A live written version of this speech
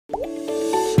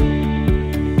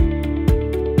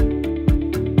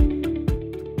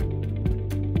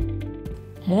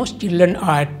most children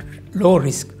are at low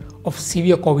risk of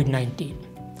severe COVID-19,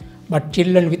 but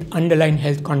children with underlying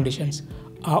health conditions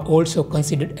are also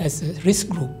considered as a risk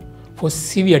group for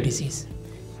severe disease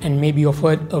and may be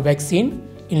offered a vaccine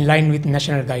in line with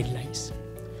national guidelines.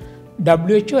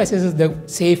 WHO assesses the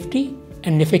safety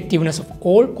and effectiveness of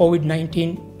all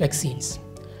COVID-19 vaccines.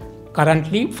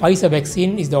 Currently, Pfizer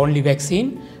vaccine is the only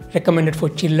vaccine recommended for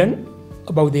children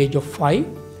above the age of 5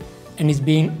 and is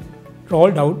being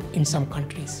rolled out in some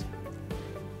countries.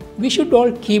 We should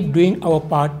all keep doing our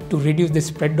part to reduce the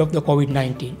spread of the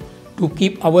COVID-19, to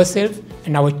keep ourselves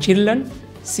and our children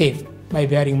safe by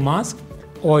wearing masks,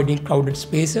 avoiding crowded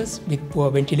spaces with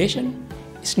poor ventilation,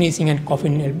 sneezing and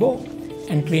coughing elbow,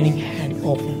 and cleaning hands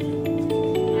often.